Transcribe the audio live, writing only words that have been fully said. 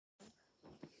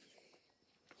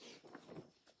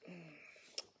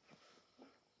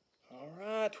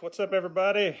right, what's up,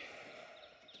 everybody?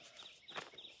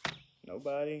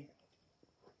 Nobody?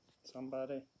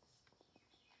 Somebody?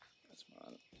 That's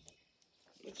mine.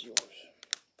 It's yours.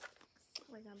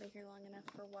 We're gonna be here long enough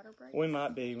for a water break? We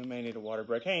might be. We may need a water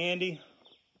break. Hey, Andy.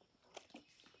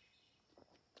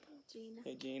 Gina.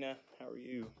 Hey, Gina. How are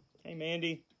you? Hey,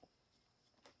 Mandy.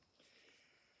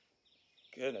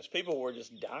 Goodness, people were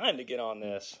just dying to get on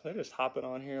this. They're just hopping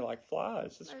on here like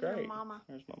flies. It's There's great. your mama.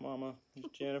 There's my mama.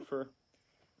 There's Jennifer.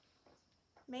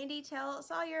 Mandy, tell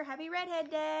Sawyer Happy Redhead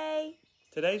Day.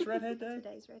 Today's Redhead Day?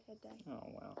 Today's Redhead Day. Oh,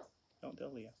 wow. Don't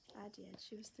tell Leah. I did.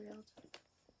 She was thrilled.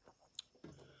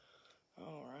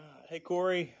 All right. Hey,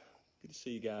 Corey. Good to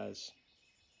see you guys.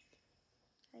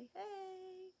 Hey, hey.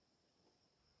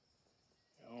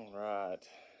 All right.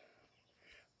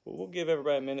 Well, we'll give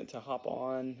everybody a minute to hop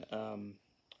on.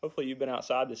 Hopefully you've been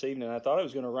outside this evening. I thought it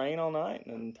was going to rain all night,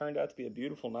 and it turned out to be a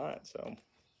beautiful night. So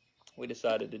we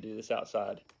decided to do this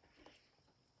outside.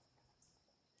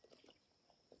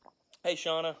 Hey,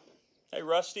 Shauna. Hey,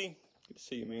 Rusty. Good to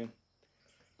see you, man.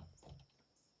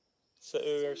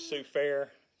 Sue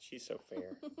Fair. She's so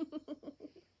fair.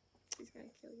 She's going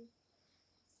to kill you.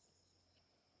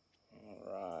 All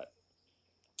right.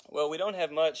 Well, we don't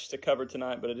have much to cover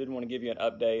tonight, but I did want to give you an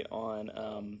update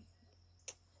on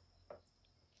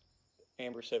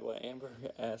Amber said what? Amber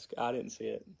asked, I didn't see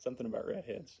it. Something about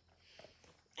redheads.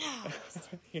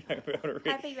 You're not able to read.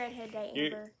 Happy Redhead Day,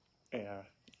 Amber. Yeah.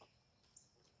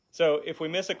 So if we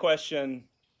miss a question,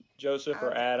 Joseph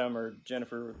or Adam or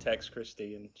Jennifer will text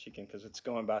Christy, and she can, because it's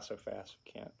going by so fast,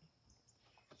 we can't.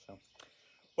 So,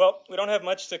 well, we don't have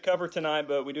much to cover tonight,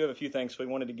 but we do have a few things. So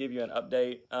we wanted to give you an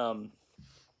update.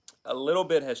 A little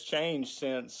bit has changed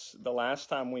since the last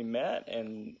time we met,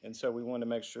 and so we wanted to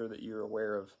make sure that you're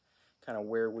aware of kind of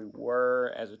where we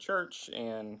were as a church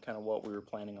and kind of what we were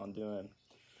planning on doing.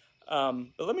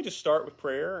 But let me just start with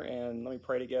prayer, and let me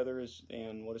pray together,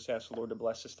 and we'll just ask the Lord to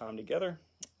bless this time together.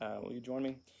 Will you join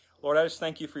me? Lord, I just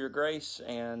thank you for your grace,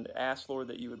 and ask, Lord,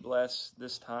 that you would bless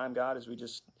this time, God, as we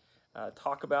just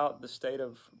talk about the state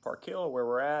of Park Hill, where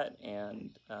we're at,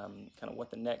 and kind of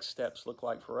what the next steps look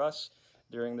like for us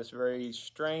during this very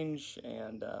strange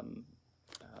and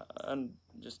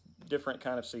just different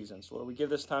kind of season. So, Lord, we give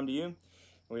this time to you, and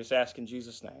we just ask in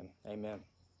Jesus' name. Amen.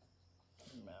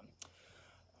 Amen.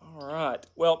 All right.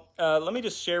 Well, let me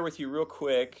just share with you real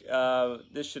quick.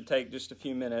 This should take just a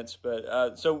few minutes,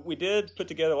 but so we did put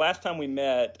together, last time we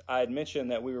met, I had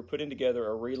mentioned that we were putting together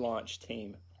a relaunch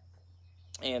team.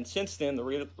 And since then, the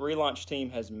relaunch team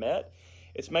has met.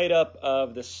 It's made up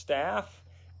of the staff,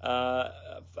 I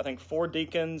think 4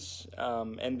 deacons,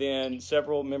 and then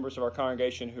several members of our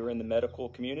congregation who are in the medical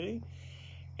community.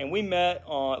 And we met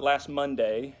on last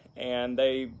Monday, and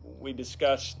we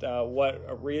discussed what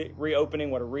a reopening,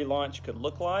 what a relaunch could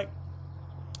look like.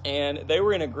 And they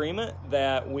were in agreement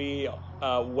that we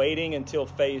waiting until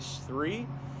phase 3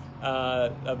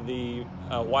 of the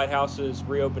White House's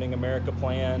Reopening America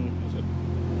plan. There's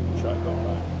a truck going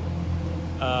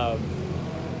by.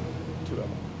 2 of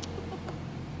them.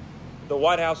 The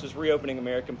White House's Reopening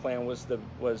American plan was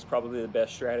probably the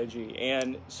best strategy.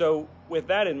 And so with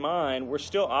that in mind, we're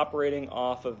still operating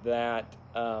off of that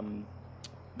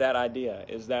idea,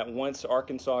 is that once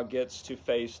Arkansas gets to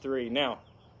phase 3. Now,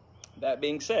 that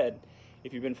being said,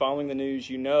 if you've been following the news,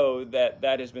 you know that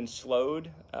has been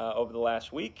slowed over the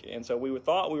last week. And so we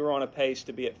thought we were on a pace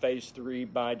to be at phase 3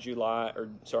 by June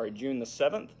the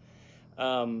 7th.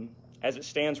 As it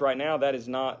stands right now, that is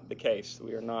not the case.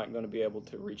 We are not going to be able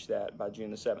to reach that by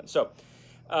June the 7th. So,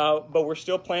 but we're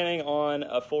still planning on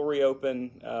a full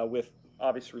reopen with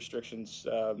obvious restrictions,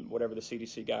 whatever the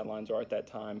CDC guidelines are at that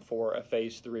time, for a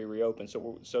phase 3 reopen.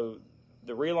 So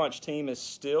the relaunch team is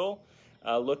still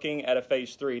looking at a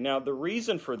phase 3. Now, the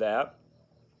reason for that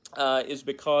is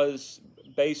because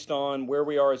based on where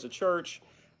we are as a church,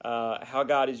 how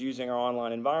God is using our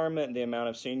online environment, the amount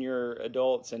of senior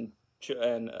adults and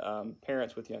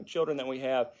parents with young children that we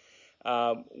have,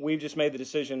 we've just made the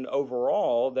decision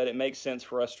overall that it makes sense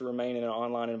for us to remain in an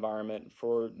online environment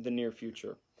for the near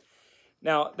future.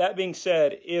 Now, that being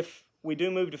said, if we do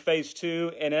move to phase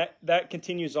 2 and that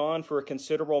continues on for a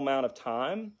considerable amount of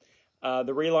time,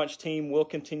 the relaunch team will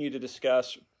continue to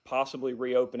discuss possibly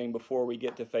reopening before we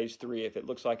get to phase 3 if it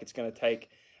looks like it's going to take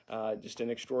just an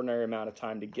extraordinary amount of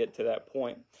time to get to that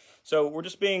point. So we're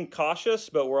just being cautious,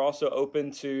 but we're also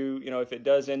open to, if it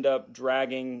does end up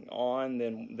dragging on,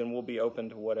 then we'll be open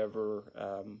to whatever,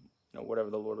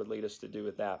 whatever the Lord would lead us to do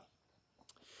with that.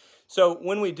 So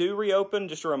when we do reopen,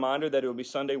 just a reminder that it will be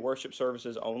Sunday worship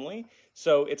services only.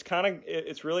 So it's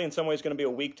really in some ways going to be a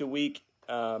week-to-week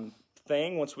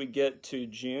thing once we get to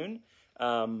June.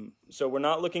 So we're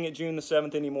not looking at June the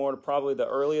 7th anymore. Probably the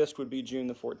earliest would be June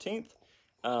the 14th.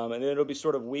 And then it'll be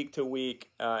sort of week to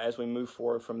week as we move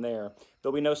forward from there.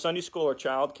 There'll be no Sunday school or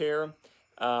childcare,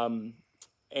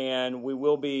 and we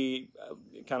will be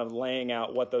kind of laying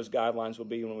out what those guidelines will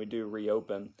be when we do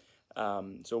reopen.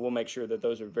 So we'll make sure that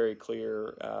those are very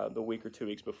clear the week or 2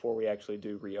 weeks before we actually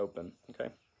do reopen.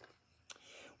 Okay.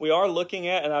 We are looking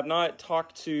at, and I've not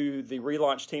talked to the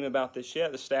relaunch team about this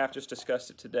yet. The staff just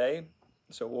discussed it today.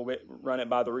 So we'll run it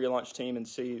by the relaunch team and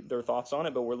see their thoughts on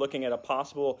it. But we're looking at a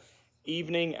possible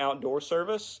evening outdoor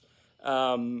service,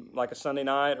 like a Sunday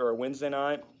night or a Wednesday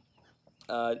night,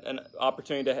 an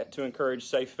opportunity to encourage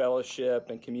safe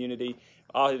fellowship and community.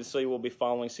 Obviously, we'll be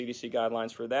following CDC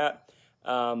guidelines for that,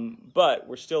 but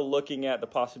we're still looking at the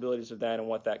possibilities of that and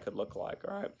what that could look like,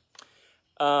 all right?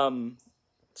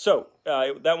 So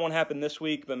that won't happen this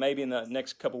week, but maybe in the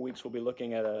next couple weeks we'll be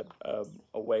looking at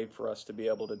a way for us to be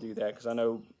able to do that, because I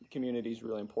know community is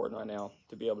really important right now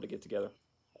to be able to get together.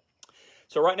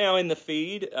 So right now in the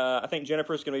feed, I think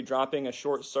Jennifer's going to be dropping a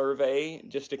short survey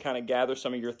just to kind of gather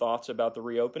some of your thoughts about the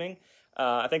reopening.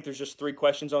 I think there's just 3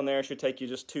 questions on there. It should take you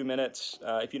just 2 minutes,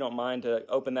 if you don't mind, to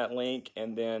open that link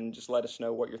and then just let us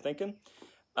know what you're thinking.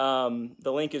 The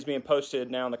link is being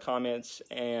posted now in the comments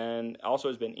and also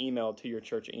has been emailed to your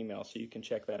church email, so you can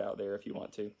check that out there if you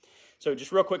want to. So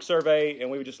just real quick survey, and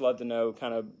we would just love to know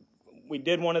kind of, we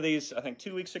did one of these, I think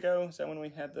 2 weeks ago. Is that when we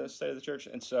had the State of the Church?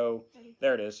 And so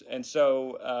there it is. And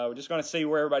so we're just going to see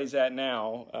where everybody's at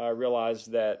now. Realize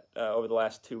that over the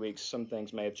last 2 weeks, some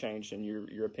things may have changed and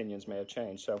your opinions may have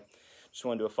changed. So just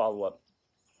want to do a follow-up.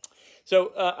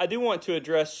 So I do want to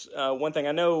address one thing.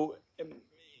 I know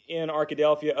in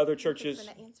Arkadelphia, other churches... I'm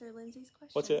going to answer Lindsay's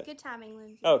question. What's it? Good timing,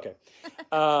 Lindsay. Okay.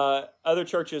 Other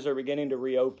churches are beginning to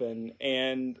reopen.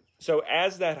 And so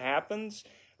as that happens,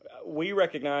 we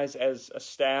recognize as a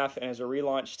staff and as a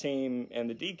relaunch team and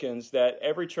the deacons that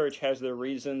every church has their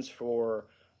reasons for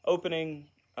opening,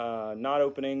 not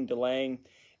opening, delaying,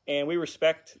 and we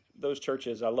respect those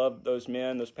churches. I love those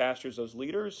men, those pastors, those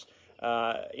leaders.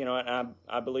 And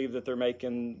I believe that they're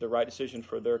making the right decision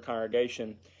for their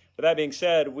congregation. But that being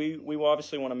said, we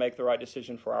obviously want to make the right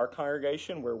decision for our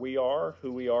congregation, where we are,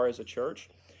 who we are as a church.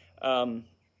 And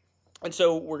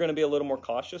so we're going to be a little more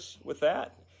cautious with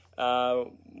that.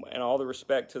 And all the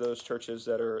respect to those churches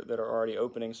that are already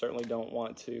opening, certainly don't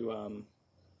want to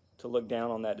look down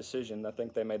on that decision. I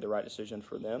think they made the right decision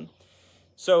for them.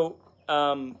 So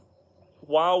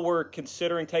while we're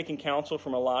considering taking counsel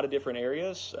from a lot of different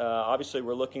areas, obviously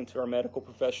we're looking to our medical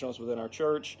professionals within our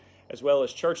church as well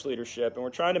as church leadership, and we're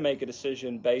trying to make a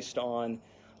decision based on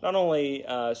not only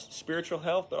spiritual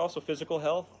health but also physical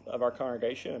health of our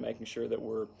congregation and making sure that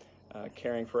we're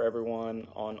caring for everyone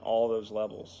on all those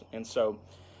levels. And so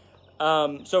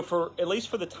for at least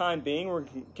for the time being, we're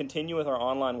going to continue with our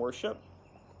online worship.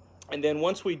 And then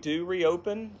once we do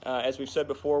reopen, as we've said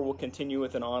before, we'll continue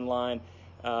with an online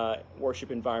worship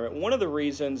environment. One of the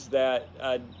reasons that,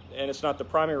 and it's not the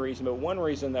primary reason, but one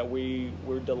reason that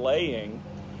we're delaying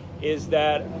is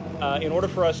that in order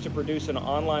for us to produce an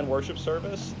online worship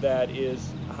service that is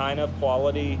high enough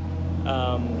quality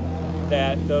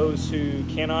that those who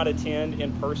cannot attend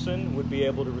in person would be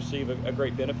able to receive a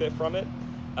great benefit from it,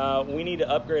 we need to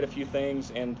upgrade a few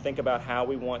things and think about how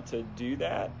we want to do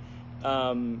that.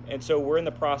 And so we're in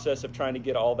the process of trying to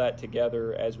get all that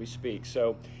together as we speak.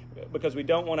 So because we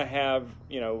don't want to have,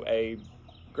 a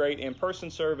great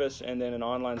in-person service and then an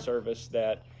online service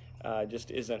that just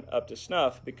isn't up to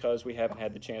snuff because we haven't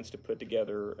had the chance to put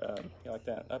together, like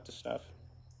that, up to snuff.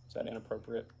 Is that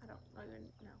inappropriate? I don't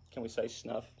know. Can we say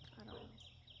snuff? I don't know.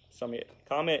 Somebody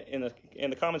comment in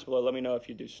the comments below. Let me know if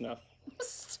you do snuff.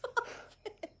 Stop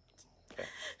it. Okay.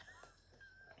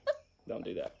 Don't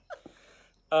do that.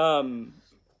 But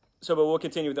we'll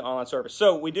continue with the online service.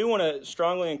 So we do want to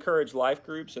strongly encourage life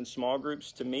groups and small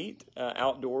groups to meet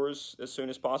outdoors as soon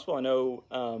as possible. I know,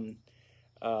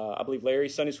 I believe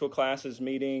Larry's Sunday school class is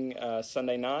meeting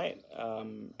Sunday night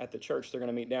at the church. They're going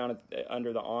to meet down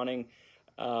under the awning.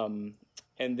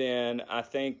 And then I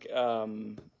think,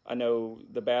 I know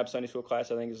the Bab Sunday school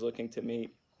class, I think, is looking to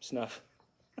meet snuff.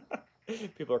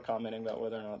 People are commenting about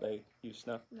whether or not they use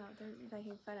snuff. No, they're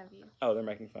making fun of you. Oh, they're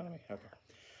making fun of me.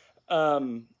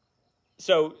 Okay.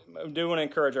 So I do want to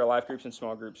encourage our life groups and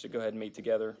small groups to go ahead and meet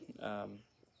together.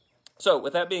 So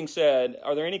with that being said,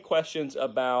 are there any questions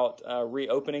about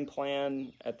reopening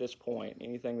plan at this point?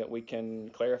 Anything that we can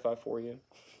clarify for you?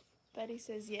 Betty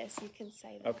says yes, you can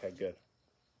say that. Okay, good.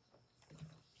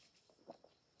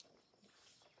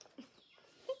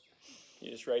 You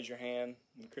just raise your hand,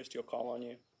 and Christy will call on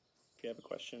you if you have a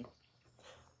question.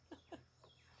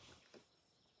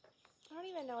 I don't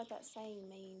even know what that saying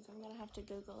means. I'm going to have to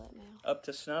Google it now. Up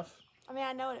to snuff? I mean,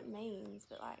 I know what it means,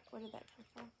 but, like, where did that come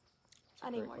from? I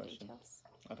need great more question. details.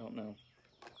 I don't know.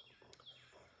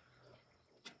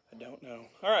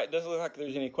 All right, doesn't look like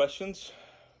there's any questions.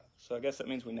 So I guess that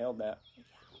means we nailed that.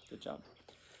 Good job.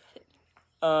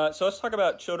 So let's talk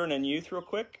about children and youth real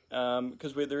quick,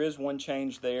 because there is one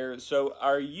change there. So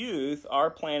our youth are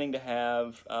planning to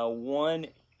have one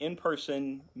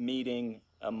in-person meeting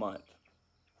a month,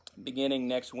 beginning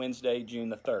next Wednesday, June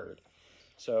the 3rd.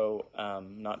 So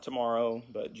not tomorrow,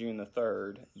 but June the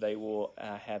 3rd, they will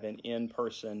have an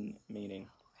in-person meeting.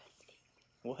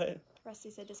 What?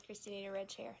 Rusty said, does Christy need a red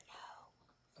chair?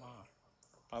 No. Wow.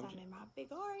 Because I'm in my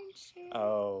big orange chair.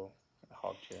 Oh, a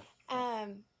hog chair.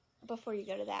 Before you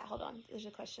go to that, hold on. There's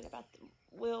a question about,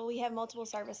 will we have multiple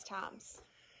service times?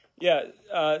 Yeah,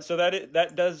 so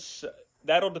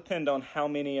that'll depend on how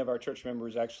many of our church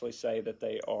members actually say that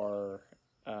they are,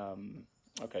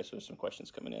 okay, so there's some questions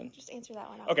coming in. Just answer that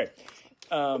one. Okay,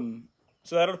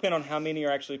 so that'll depend on how many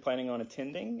are actually planning on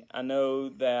attending. I know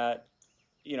that,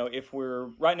 if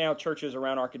right now churches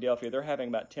around Arkadelphia, they're having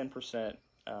about 10%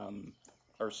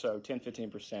 or so,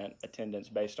 10-15% attendance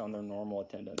based on their normal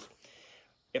attendance.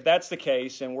 If that's the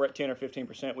case and we're at 10 or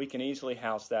 15%, we can easily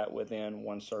house that within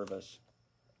one service.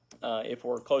 If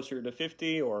we're closer to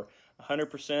 50 or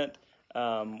 100%,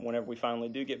 whenever we finally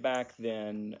do get back,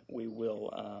 then we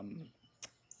will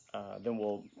then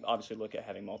we'll obviously look at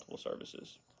having multiple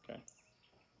services. Okay.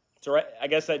 So I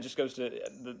guess that just goes to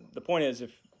the point is,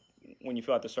 if when you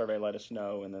fill out the survey, let us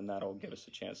know, and then that'll give us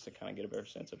a chance to kind of get a better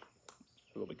sense of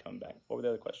who will be coming back. What were the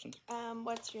other questions?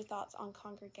 What's your thoughts on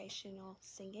congregational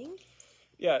singing?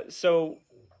 Yeah, so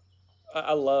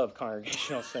I love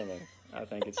congregational singing. I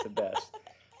think it's the best.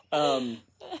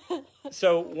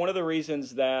 So one of the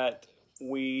reasons that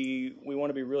we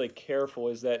want to be really careful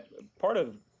is that part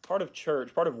of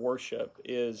church, part of worship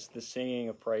is the singing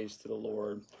of praise to the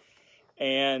Lord.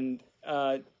 And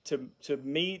to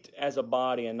meet as a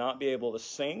body and not be able to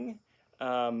sing,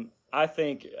 I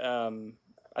think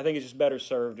it's just better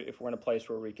served if we're in a place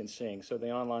where we can sing. So the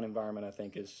online environment, I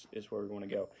think, is where we want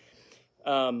to go.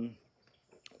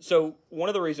 So one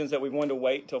of the reasons that we wanted to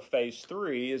wait till phase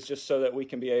 3 is just so that we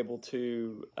can be able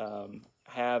to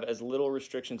have as little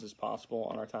restrictions as possible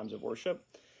on our times of worship,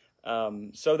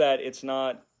 so that it's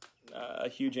not a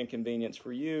huge inconvenience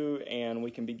for you, and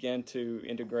we can begin to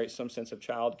integrate some sense of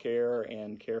childcare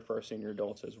and care for our senior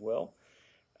adults as well.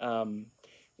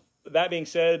 That being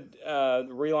said, the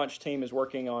relaunch team is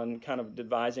working on kind of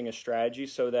devising a strategy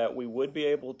so that we would be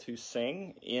able to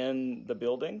sing in the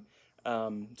building.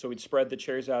 So we'd spread the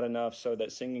chairs out enough so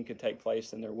that singing could take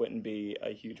place and there wouldn't be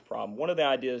a huge problem. One of the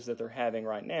ideas that they're having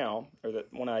right now, or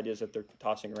one of the ideas that they're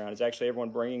tossing around, is actually everyone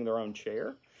bringing their own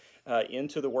chair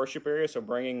into the worship area, so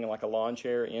bringing like a lawn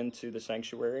chair into the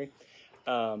sanctuary,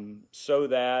 so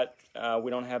that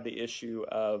we don't have the issue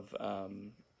of,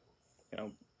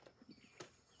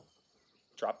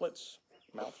 droplets,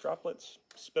 mouth droplets,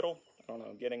 spittle, I don't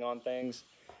know, getting on things,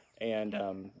 and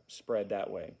spread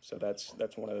that way. So that's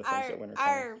one of the things that we're trying.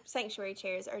 Our sanctuary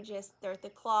chairs are they're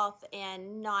the cloth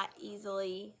and not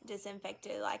easily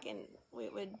disinfected. And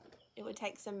it would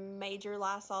take some major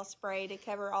Lysol spray to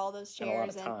cover all those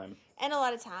chairs, and a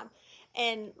lot of time.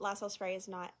 And Lysol spray is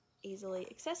not easily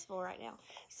accessible right now.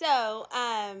 So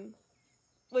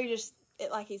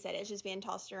like he said, it's just being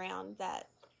tossed around that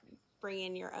bring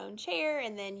in your own chair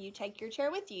and then you take your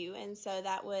chair with you, and so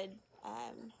that would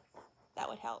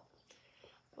help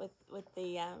with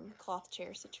the cloth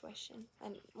chair situation.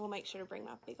 And we'll make sure to bring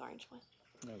my big orange one.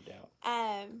 No doubt.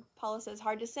 Paula says,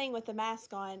 hard to sing with the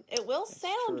mask on. It will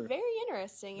sound true. Very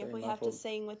interesting if we muffled. have to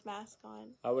sing with mask on.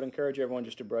 I would encourage everyone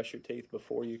just to brush your teeth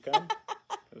before you come.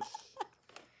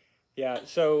 Yeah,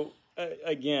 so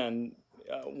again,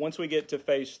 once we get to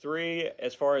phase 3,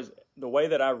 as far as the way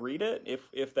that I read it,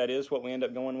 if that is what we end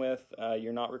up going with,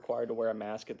 you're not required to wear a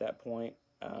mask at that point,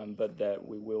 but that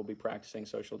we will be practicing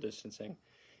social distancing.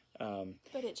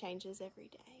 But it changes every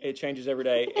day. It changes every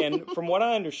day. And from what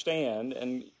I understand,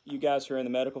 and you guys who are in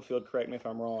the medical field, correct me if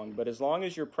I'm wrong, but as long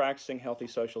as you're practicing healthy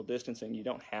social distancing, you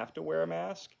don't have to wear a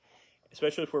mask,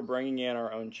 especially if we're bringing in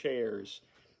our own chairs.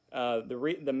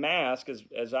 The mask,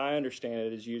 as I understand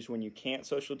it, is used when you can't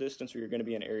social distance or you're going to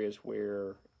be in areas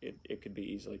where it could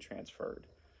be easily transferred.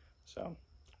 So,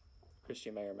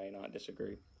 Christy may or may not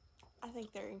disagree. I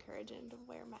think they're encouraging to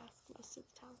wear masks most of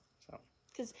the time. So,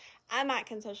 because I might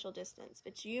can social distance,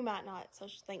 but you might not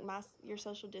think your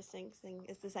social distancing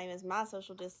is the same as my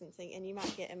social distancing, and you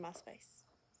might get in my space.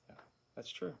 Yeah, that's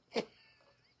true. I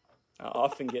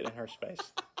often get in her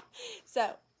space.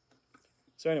 So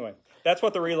anyway, that's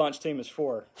what the relaunch team is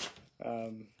for.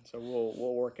 So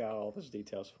we'll work out all those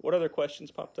details. What other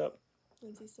questions popped up?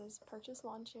 Lindsay says purchase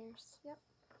lawn chairs. Yep.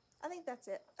 I think that's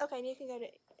it. Okay, and you can go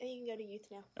to youth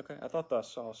now. Okay, I thought I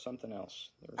saw something else.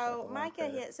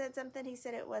 Micah said something. He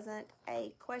said it wasn't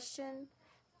a question.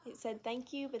 He said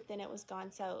thank you, but then it was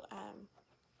gone. So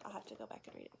I'll have to go back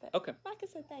and read it. But okay. Micah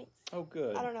said thanks. Oh,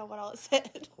 good. I don't know what all it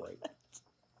said. Great.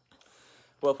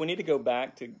 Well, if we need to go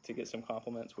back to get some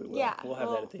compliments, we will. Yeah, we'll have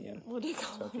that at the end. We'll do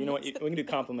compliments. So you know what? We can do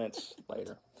compliments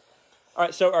later. All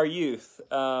right, so our youth.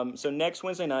 So next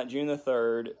Wednesday night, June the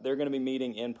 3rd, they're going to be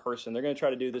meeting in person. They're going to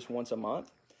try to do this once a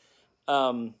month.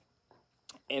 And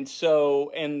the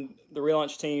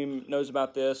relaunch team knows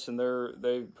about this, and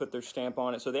they put their stamp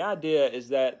on it. So the idea is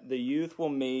that the youth will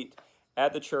meet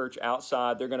at the church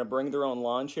outside. They're going to bring their own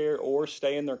lawn chair or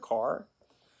stay in their car.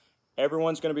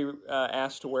 Everyone's going to be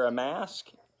asked to wear a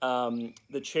mask.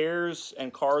 The chairs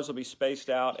and cars will be spaced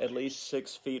out at least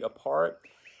 6 feet apart.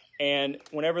 And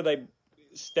whenever they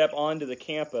step onto the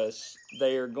campus,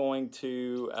 they are going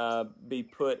to be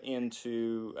put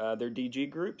into their DG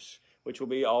groups, which will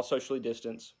be all socially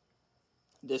distanced.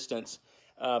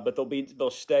 But they'll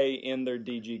stay in their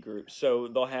DG groups. So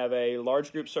they'll have a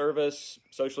large group service,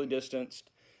 socially distanced,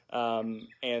 and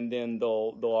then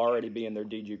they'll already be in their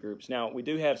DG groups. Now, we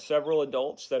do have several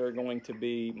adults that are going to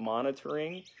be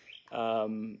monitoring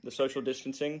the social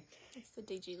distancing. It's the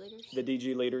DG leaders. The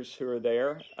DG leaders who are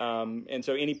there. And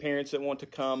so any parents that want to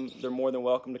come, they're more than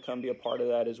welcome to come be a part of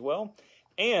that as well.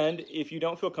 And if you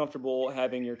don't feel comfortable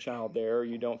having your child there, or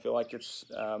you don't feel like it's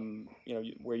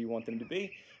where you want them to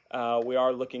be, we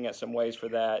are looking at some ways for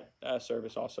that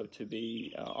service also to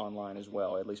be online as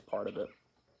well, at least part of it.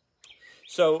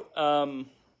 So,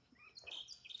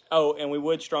 and we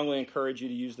would strongly encourage you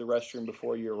to use the restroom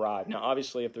before you arrive. Now,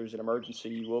 obviously, if there's an emergency,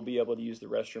 you will be able to use the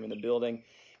restroom in the building,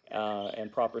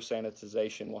 and proper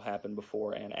sanitization will happen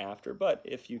before and after. But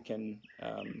if you can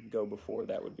go before,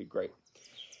 that would be great.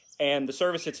 And the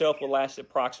service itself will last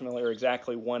approximately or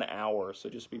exactly 1 hour, so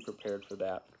just be prepared for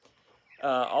that.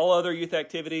 All other youth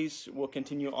activities will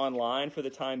continue online for the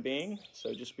time being,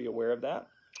 so just be aware of that.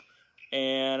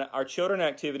 And our children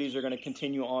activities are going to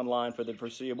continue online for the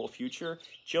foreseeable future.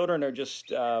 Children are just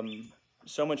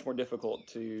so much more difficult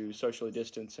to socially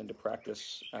distance and to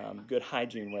practice good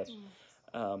hygiene with,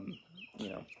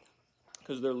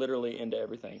 because they're literally into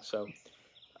everything. So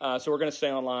we're going to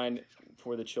stay online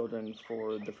for the children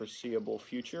for the foreseeable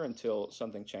future until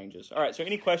something changes. All right, so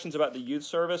any questions about the youth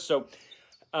service? So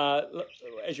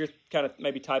as you're kind of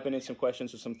maybe typing in some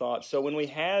questions or some thoughts. So when we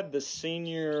had the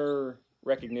senior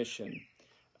recognition,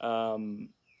 that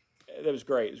was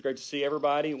great. It was great to see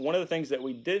everybody. One of the things that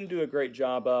we didn't do a great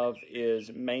job of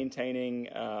is maintaining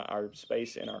our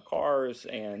space in our cars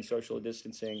and social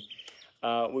distancing.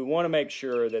 We want to make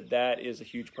sure that is a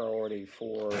huge priority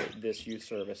for this youth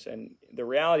service. And the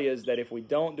reality is that if we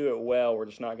don't do it well, we're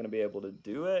just not going to be able to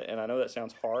do it. And I know that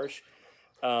sounds harsh,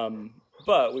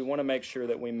 but we want to make sure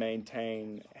that we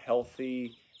maintain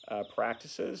healthy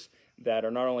practices that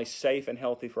are not only safe and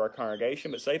healthy for our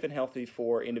congregation, but safe and healthy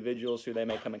for individuals who they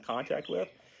may come in contact with.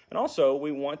 And also,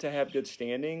 we want to have good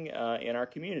standing in our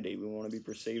community. We want to be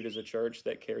perceived as a church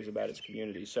that cares about its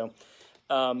community. So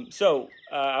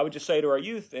I would just say to our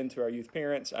youth and to our youth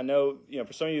parents, I know,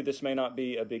 for some of you this may not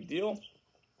be a big deal,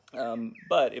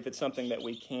 but if it's something that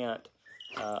we can't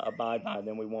abide by,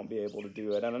 then we won't be able to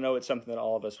do it. And I know it's something that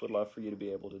all of us would love for you to be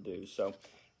able to do. So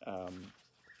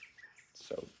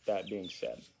that being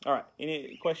said. All right,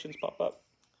 any questions pop up?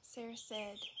 Sarah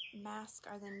said, masks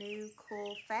are the new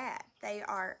cool fad. They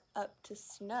are up to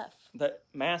snuff. That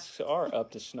masks are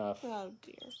up to snuff. Oh,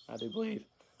 dear. I do believe.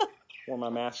 Wore my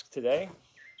mask today.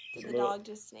 The dog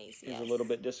just sneezed, yes. It's a little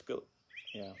bit difficult.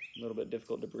 Yeah, a little bit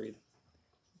difficult to breathe.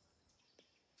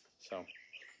 So,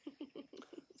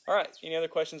 all right. Any other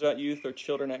questions about youth or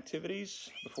children activities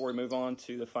before we move on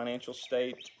to the financial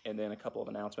state and then a couple of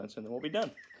announcements, and then we'll be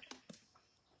done.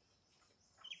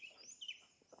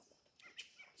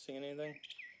 Seeing anything?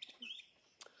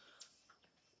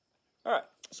 All right.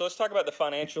 So let's talk about the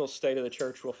financial state of the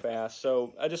church real fast.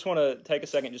 So I just want to take a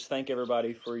second, just thank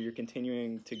everybody for your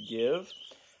continuing to give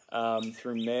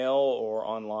through mail or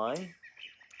online.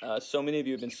 So many of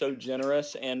you have been so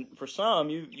generous, and for some,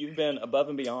 you've been above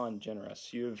and beyond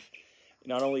generous. You've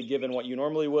not only given what you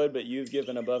normally would, but you've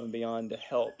given above and beyond to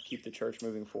help keep the church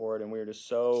moving forward, and we're just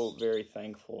so very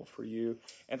thankful for you,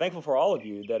 and thankful for all of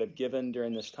you that have given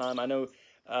during this time. I know,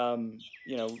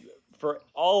 for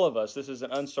all of us, this is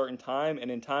an uncertain time,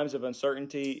 and in times of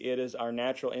uncertainty, it is our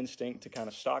natural instinct to kind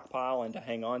of stockpile and to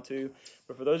hang on to.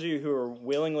 But for those of you who are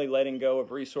willingly letting go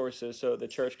of resources so that the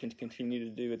church can continue to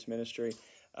do its ministry,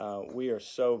 we are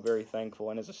so very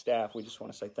thankful. And as a staff, we just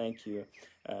want to say thank you,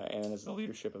 and as the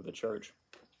leadership of the church.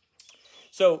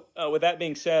 So with that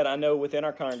being said, I know within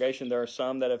our congregation there are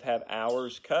some that have had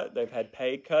hours cut, they've had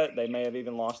pay cut, they may have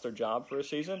even lost their job for a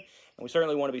season, and we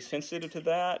certainly want to be sensitive to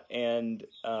that, and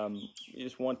we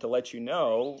just want to let you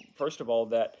know, first of all,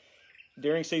 that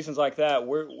during seasons like that,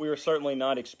 we're certainly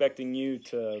not expecting you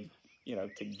to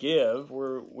give.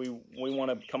 We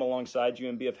want to come alongside you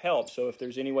and be of help. So if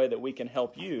there's any way that we can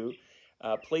help you,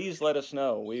 please let us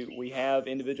know. We have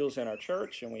individuals in our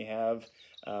church, and we have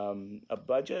a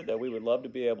budget that we would love to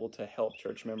be able to help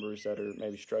church members that are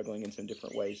maybe struggling in some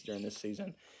different ways during this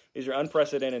season. These are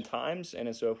unprecedented times,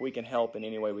 and so if we can help in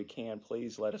any way we can,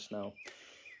 please let us know.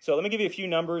 So let me give you a few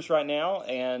numbers right now.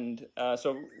 And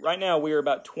so right now we are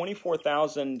about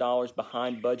 $24,000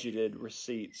 behind budgeted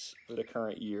receipts for the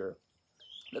current year.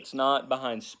 That's not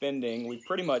behind spending. We've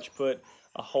pretty much put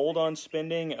a hold on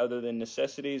spending other than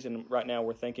necessities, and right now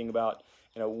we're thinking about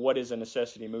what is a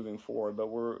necessity moving forward.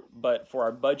 But for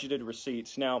our budgeted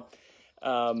receipts now.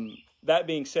 That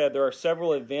being said, there are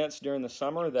several events during the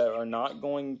summer that are not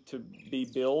going to be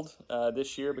billed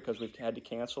this year because we've had to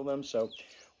cancel them. So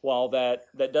while that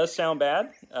does sound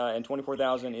bad, and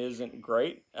 $24,000 isn't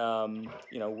great,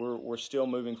 we're still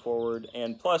moving forward.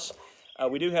 And plus,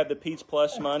 we do have the Pete's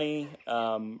Plus money,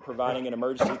 providing an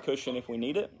emergency cushion if we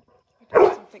need it.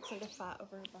 I'm fixing to fight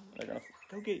over a bone. They're gonna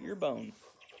go get your bone.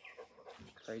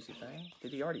 Crazy thing.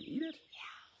 Did he already eat it?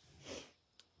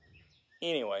 Yeah.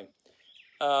 Anyway,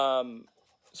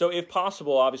 so if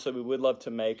possible, obviously we would love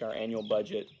to make our annual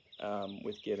budget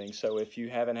with giving. So if you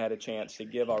haven't had a chance to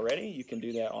give already, you can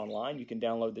do that online. You can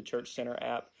download the Church Center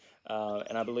app.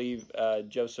 And I believe,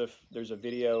 Joseph, there's a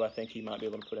video I think he might be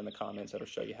able to put in the comments that'll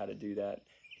show you how to do that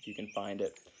if you can find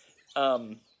it.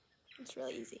 It's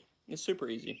really easy. It's super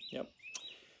easy, yep.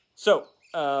 So,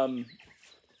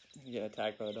 you get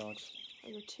attacked by the dogs.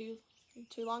 You're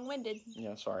too long-winded.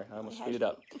 Yeah, sorry, I almost speeded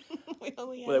up.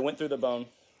 Well, they went through the bone.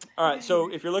 All right,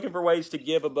 so if you're looking for ways to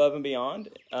give above and beyond,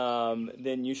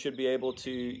 then you should be able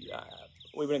to,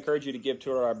 we would encourage you to give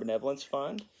toward our benevolence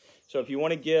fund. So if you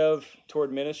want to give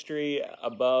toward ministry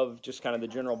above just kind of the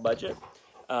general budget,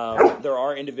 there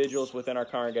are individuals within our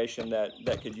congregation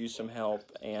that could use some help,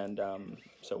 and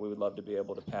so we would love to be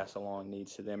able to pass along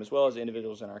needs to them, as well as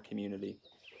individuals in our community.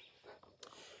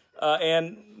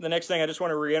 And the next thing I just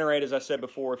want to reiterate, as I said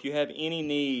before, if you have any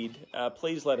need,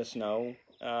 please let us know.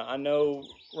 I know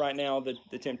right now that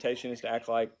the temptation is to act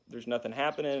like there's nothing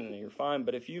happening and you're fine,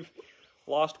 but if you've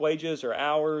lost wages or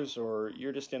hours or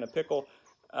you're just in a pickle,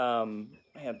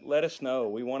 man, let us know.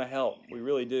 We want to help. We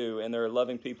really do. And there are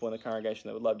loving people in the congregation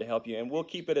that would love to help you. And we'll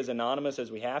keep it as anonymous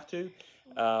as we have to.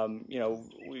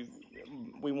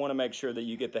 We want to make sure that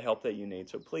you get the help that you need.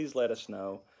 So please let us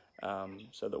know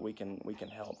so that we can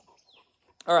help.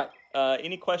 All right.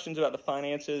 Any questions about the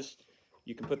finances?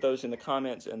 You can put those in the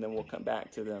comments, and then we'll come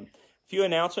back to them. A few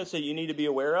announcements that you need to be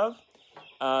aware of.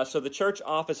 So the church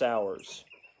office hours.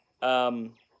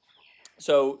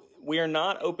 So we are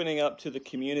not opening up to the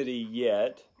community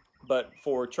yet, but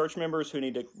for church members who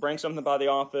need to bring something by the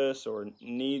office or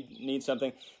need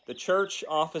something, the church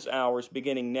office hours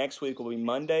beginning next week will be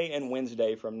Monday and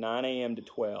Wednesday from 9 a.m. to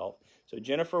 12. So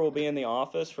Jennifer will be in the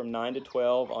office from 9 to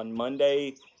 12 on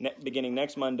Monday, beginning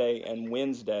next Monday, and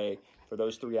Wednesday for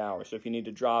those 3 hours. So if you need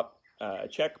to drop a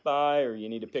check by, or you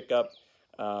need to pick up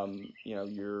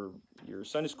your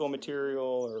Sunday school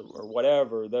material or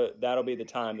whatever, that'll be the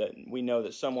time that we know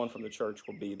that someone from the church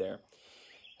will be there.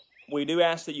 We do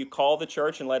ask that you call the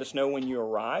church and let us know when you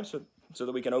arrive so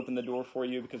that we can open the door for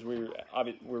you, because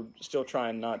we're still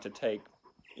trying not to take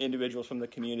individuals from the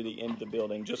community into the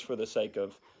building just for the sake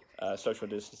of social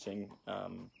distancing.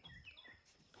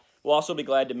 We'll also be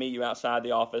glad to meet you outside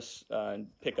the office and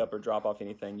pick up or drop off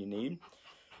anything you need.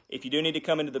 If you do need to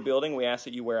come into the building, we ask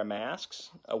that you wear a mask,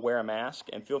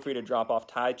 and feel free to drop off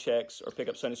tithe checks or pick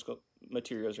up Sunday school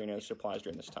materials or any other supplies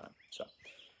during this time. So,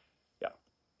 yeah.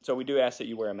 So we do ask that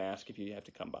you wear a mask if you have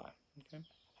to come by. Okay.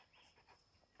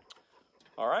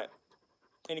 All right.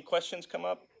 Any questions come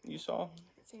up you saw?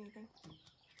 See anything?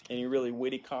 Any really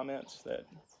witty comments that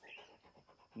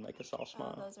make us all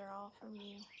smile? Those are all from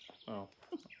you. Oh.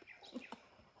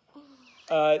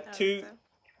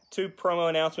 Two promo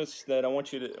announcements that I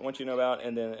want you to know about,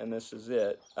 and this is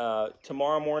it.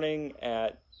 Tomorrow morning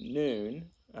at noon,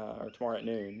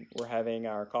 we're having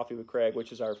our Coffee with Craig,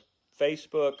 which is our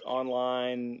Facebook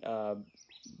online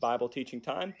Bible teaching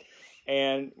time.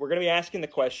 And we're going to be asking the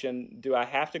question, do I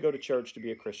have to go to church to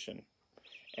be a Christian?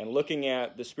 And looking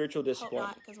at the spiritual discipline.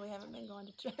 Hope not, because we haven't been going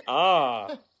to church.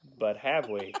 But have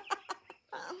we?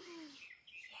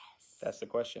 That's the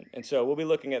question. And so we'll be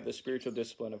looking at the spiritual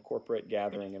discipline of corporate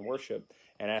gathering and worship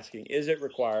and asking, is it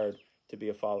required to be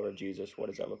a follower of Jesus? What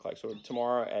does that look like? So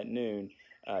tomorrow at noon,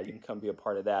 you can come be a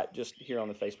part of that. Just here on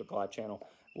the Facebook Live channel,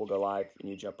 we'll go live and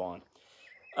you jump on.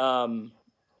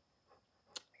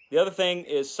 The other thing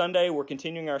is Sunday, we're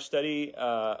continuing our study,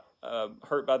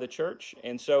 Hurt by the Church.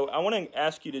 And so I want to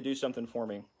ask you to do something for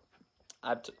me.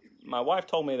 My wife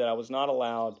told me that I was not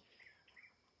allowed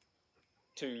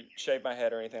to shave my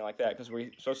head or anything like that because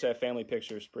we're supposed to have family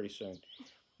pictures pretty soon.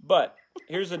 But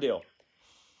here's the deal.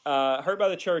 Hurt by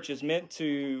the Church is meant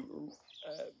to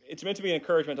it's meant to be an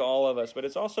encouragement to all of us, but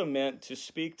it's also meant to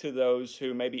speak to those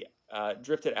who maybe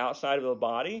drifted outside of the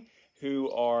body,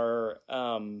 who are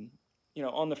on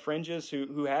the fringes,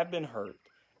 who have been hurt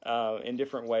in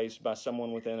different ways by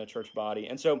someone within a church body.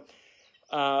 And so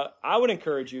I would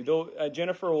encourage you,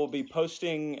 Jennifer will be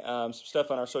posting some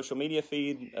stuff on our social media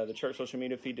feed, the church social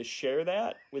media feed, to share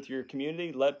that with your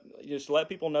community. Let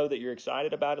people know that you're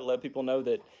excited about it. Let people know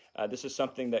that this is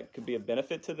something that could be a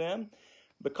benefit to them.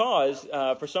 Because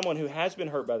for someone who has been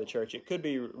hurt by the church, it could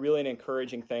be really an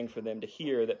encouraging thing for them to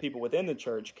hear that people within the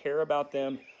church care about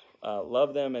them,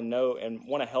 love them, and know and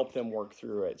want to help them work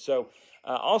through it. So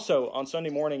also on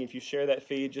Sunday morning, if you share that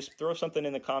feed, just throw something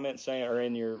in the comments saying, or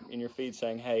in your feed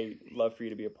saying, "Hey, love for you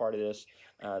to be a part of this."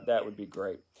 That would be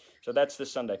great. So that's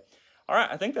this Sunday. All right,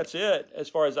 I think that's it as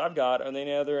far as I've got. Are there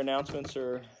any other announcements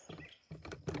or?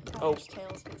 Tail's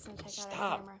fixing to take stop. out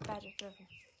our camera. Badger, get over here.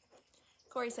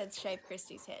 Corey said shave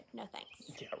Christy's head. No thanks.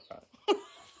 Yeah, right.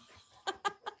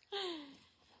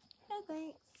 No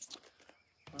thanks.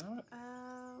 All right.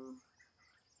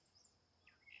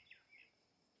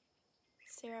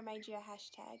 Sarah made you a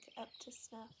hashtag up to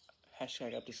snuff.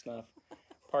 Hashtag up to snuff.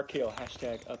 Park Hill,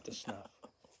 hashtag up to snuff.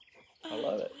 I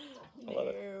love it. I love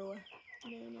it.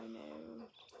 No.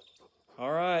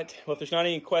 All right. Well, if there's not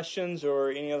any questions or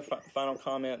any other final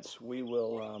comments, we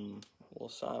will we'll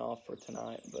sign off for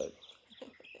tonight. But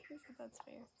that's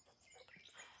fair.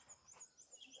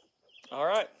 all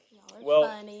right.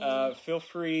 Well, feel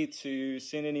free to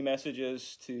send any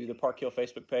messages to the Park Hill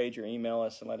Facebook page or email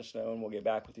us and let us know, and we'll get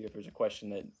back with you if there's a question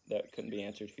that couldn't be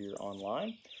answered here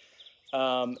online.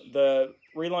 The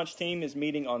relaunch team is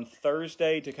meeting on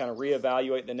Thursday to kind of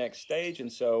reevaluate the next stage,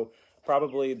 and so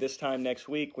probably this time next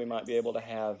week we might be able to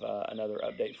have another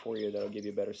update for you that'll give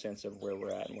you a better sense of where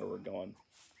we're at and where we're going.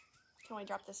 Can we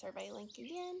drop the survey link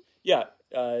again? Yeah.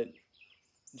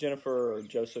 Jennifer or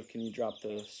Joseph, can you drop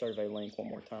the survey link one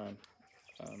more time?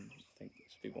 I think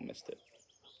some people missed it.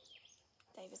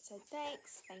 David said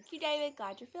thanks. Thank you, David.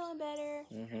 Glad you're feeling better.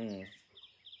 Mm-hmm.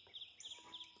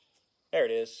 There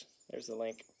it is. There's the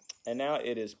link. And now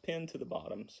it is pinned to the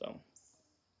bottom. So,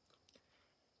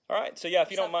 all right. So yeah,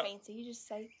 if you don't mind, fancy. You just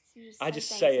say. I just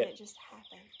say it. And it just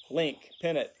happens. Link,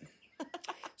 pin it.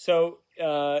 So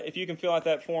if you can fill out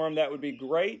that form, that would be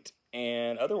great.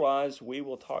 And otherwise, we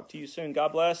will talk to you soon.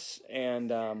 God bless, and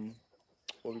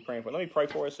we'll be praying for. Let me pray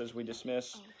for us as we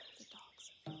dismiss. Oh, the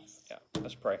dogs. Yeah,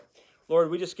 let's pray. Lord,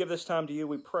 we just give this time to you.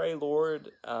 We pray,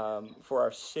 Lord, for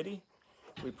our city.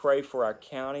 We pray for our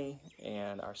county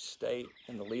and our state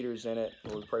and the leaders in it.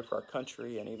 Lord, we pray for our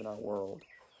country and even our world.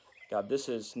 God, this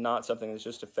is not something that's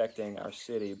just affecting our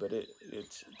city, but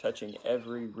it's touching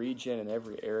every region and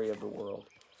every area of the world.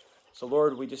 So,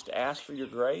 Lord, we just ask for your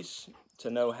grace to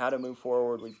know how to move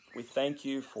forward. We thank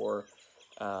you for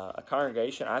a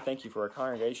congregation. I thank you for a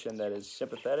congregation that is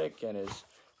sympathetic and is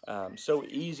so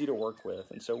easy to work with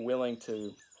and so willing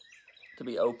to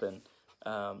be open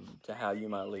to how you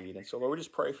might lead. And so, Lord, we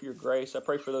just pray for your grace. I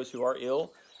pray for those who are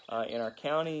ill in our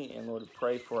county, and Lord, we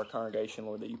pray for our congregation,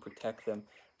 Lord, that you protect them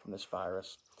from this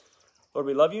virus. Lord,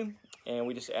 we love you, and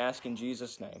we just ask in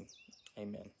Jesus' name.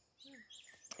 Amen.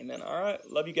 Amen. All right.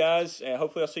 Love you guys. And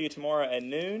hopefully I'll see you tomorrow at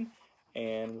noon,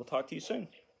 and we'll talk to you soon.